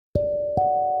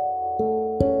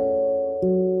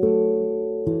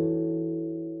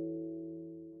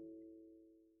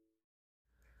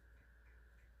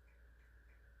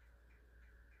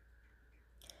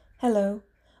Hello,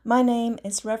 my name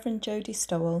is Reverend Jodie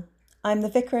Stowell. I'm the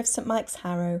Vicar of St Mike's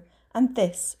Harrow, and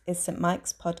this is St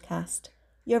Mike's Podcast.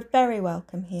 You're very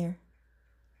welcome here.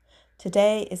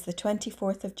 Today is the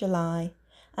 24th of July,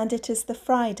 and it is the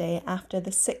Friday after the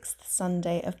 6th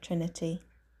Sunday of Trinity.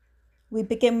 We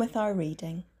begin with our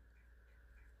reading.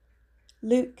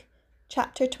 Luke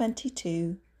chapter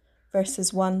 22,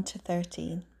 verses 1 to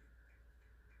 13.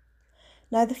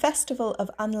 Now the festival of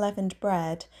unleavened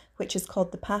bread, which is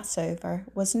called the Passover,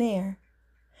 was near.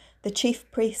 The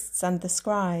chief priests and the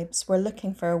scribes were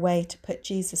looking for a way to put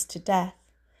Jesus to death,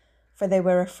 for they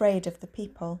were afraid of the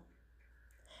people.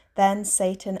 Then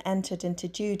Satan entered into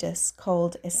Judas,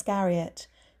 called Iscariot,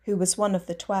 who was one of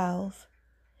the 12.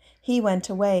 He went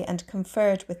away and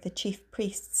conferred with the chief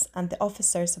priests and the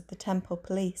officers of the temple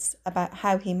police about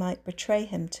how he might betray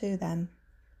him to them.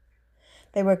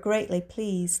 They were greatly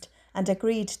pleased and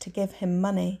agreed to give him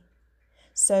money.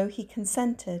 So he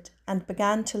consented and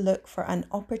began to look for an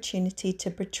opportunity to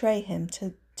betray him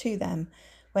to them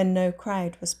when no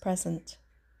crowd was present.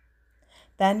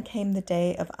 Then came the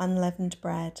day of unleavened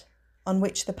bread, on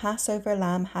which the Passover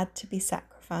lamb had to be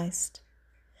sacrificed.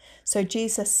 So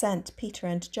Jesus sent Peter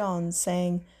and John,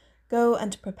 saying, "Go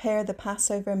and prepare the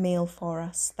Passover meal for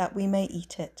us, that we may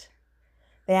eat it."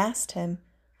 They asked him,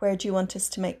 "Where do you want us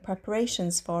to make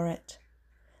preparations for it?"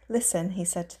 "Listen," he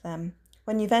said to them,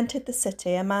 "when you've entered the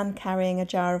city, a man carrying a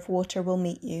jar of water will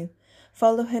meet you.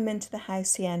 Follow him into the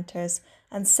house he enters,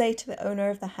 and say to the owner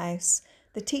of the house,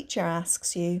 'The teacher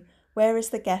asks you, where is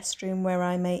the guest room where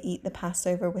I may eat the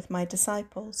Passover with my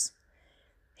disciples?'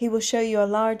 He will show you a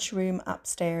large room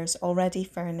upstairs already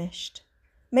furnished.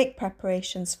 Make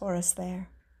preparations for us there."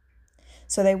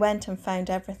 So they went and found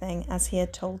everything as he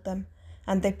had told them,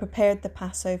 and they prepared the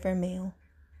Passover meal.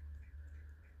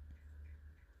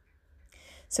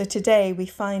 So today we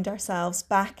find ourselves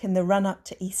back in the run-up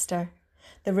to Easter.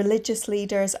 The religious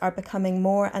leaders are becoming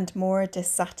more and more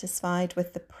dissatisfied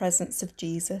with the presence of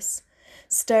Jesus,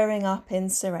 stirring up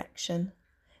insurrection,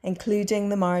 including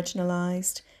the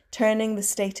marginalised, turning the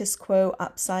status quo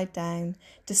upside down,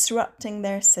 disrupting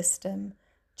their system,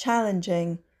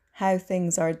 challenging how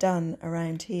things are done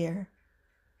around here.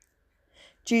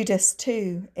 Judas,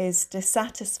 too, is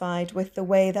dissatisfied with the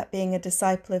way that being a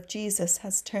disciple of Jesus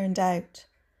has turned out.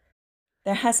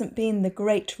 There hasn't been the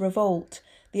great revolt.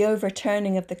 The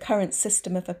overturning of the current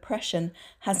system of oppression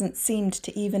hasn't seemed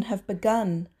to even have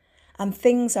begun, and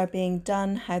things are being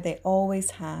done how they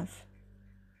always have.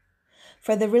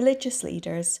 For the religious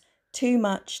leaders, too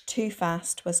much, too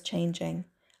fast was changing,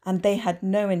 and they had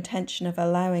no intention of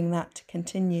allowing that to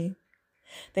continue.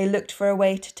 They looked for a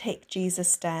way to take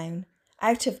Jesus down,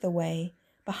 out of the way,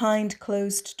 behind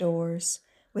closed doors,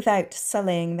 without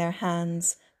sullying their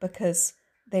hands, because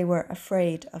they were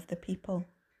afraid of the people,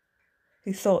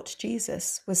 who thought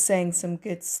Jesus was saying some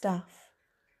good stuff.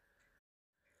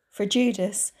 For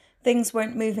Judas, things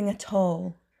weren't moving at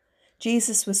all.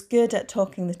 Jesus was good at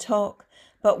talking the talk,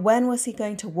 but when was he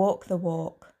going to walk the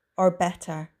walk, or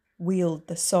better, wield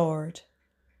the sword?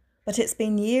 But it's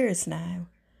been years now,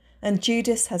 and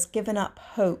Judas has given up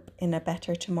hope in a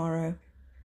better tomorrow.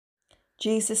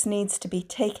 Jesus needs to be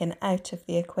taken out of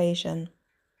the equation,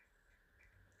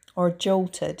 or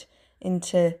jolted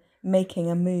into making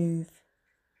a move.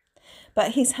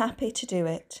 But he's happy to do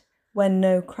it when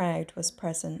no crowd was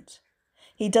present.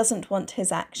 He doesn't want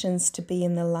his actions to be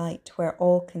in the light where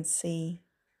all can see.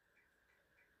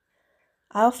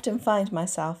 I often find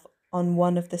myself on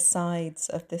one of the sides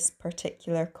of this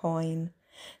particular coin.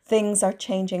 Things are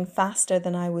changing faster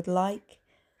than I would like,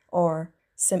 or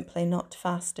simply not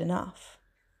fast enough.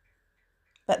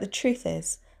 But the truth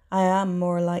is, I am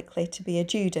more likely to be a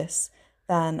Judas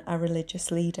than a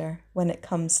religious leader when it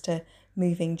comes to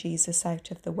moving Jesus out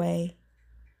of the way.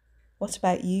 What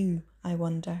about you, I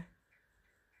wonder?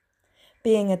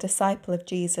 Being a disciple of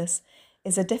Jesus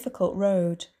is a difficult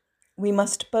road. We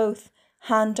must both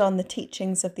hand on the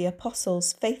teachings of the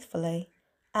apostles faithfully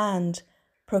and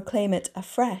proclaim it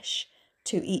afresh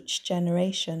to each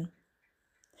generation.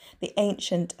 The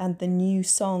ancient and the new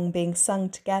song being sung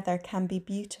together can be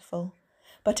beautiful,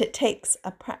 but it takes a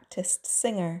practiced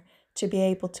singer to be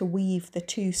able to weave the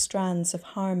two strands of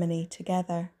harmony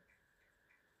together.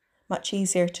 Much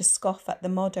easier to scoff at the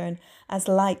modern as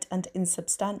light and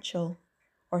insubstantial,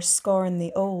 or scorn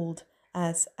the old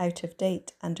as out of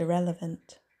date and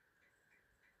irrelevant.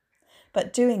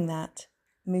 But doing that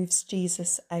moves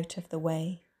Jesus out of the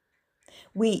way.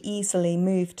 We easily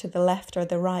move to the left or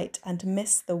the right and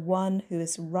miss the one who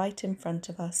is right in front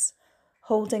of us,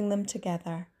 holding them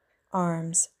together,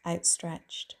 arms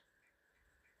outstretched.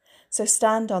 So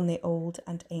stand on the old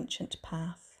and ancient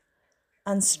path.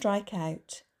 and strike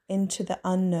out into the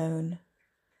unknown,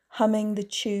 humming the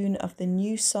tune of the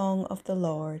new song of the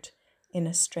Lord in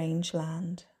a strange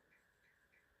land.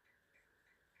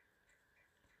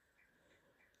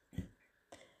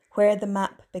 Where the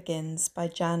Map Begins by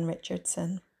Jan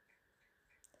Richardson.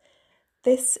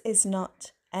 This is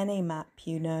not any map,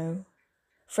 you know.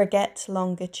 Forget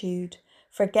longitude,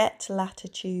 forget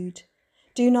latitude.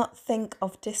 Do not think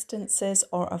of distances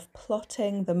or of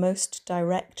plotting the most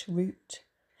direct route.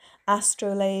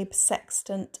 Astrolabe,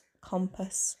 sextant,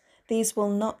 compass, these will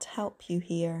not help you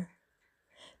here.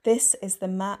 This is the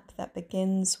map that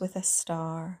begins with a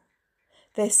star.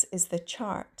 This is the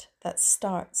chart that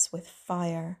starts with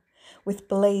fire, with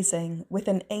blazing, with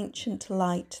an ancient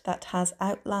light that has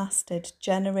outlasted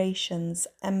generations,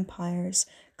 empires,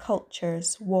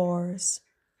 cultures, wars.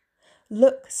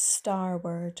 Look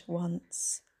starward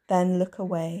once, then look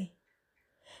away.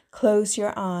 Close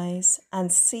your eyes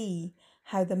and see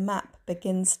how the map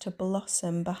begins to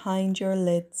blossom behind your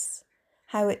lids,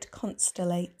 how it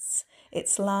constellates,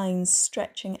 its lines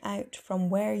stretching out from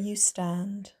where you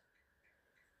stand.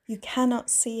 You cannot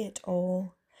see it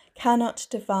all, cannot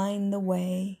divine the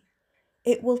way.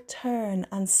 It will turn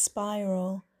and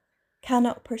spiral,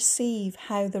 cannot perceive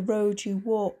how the road you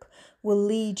walk will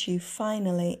lead you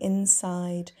finally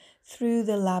inside through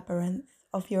the labyrinth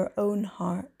of your own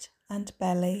heart and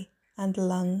belly and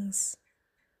lungs.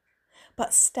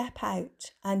 But step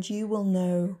out and you will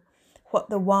know what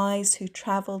the wise who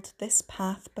travelled this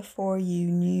path before you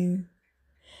knew.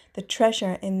 The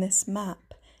treasure in this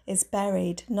map is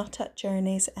buried not at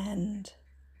journey's end,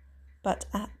 but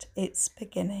at its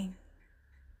beginning.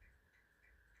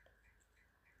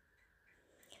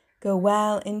 Go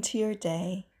well into your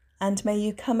day, and may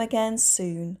you come again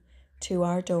soon to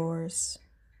our doors.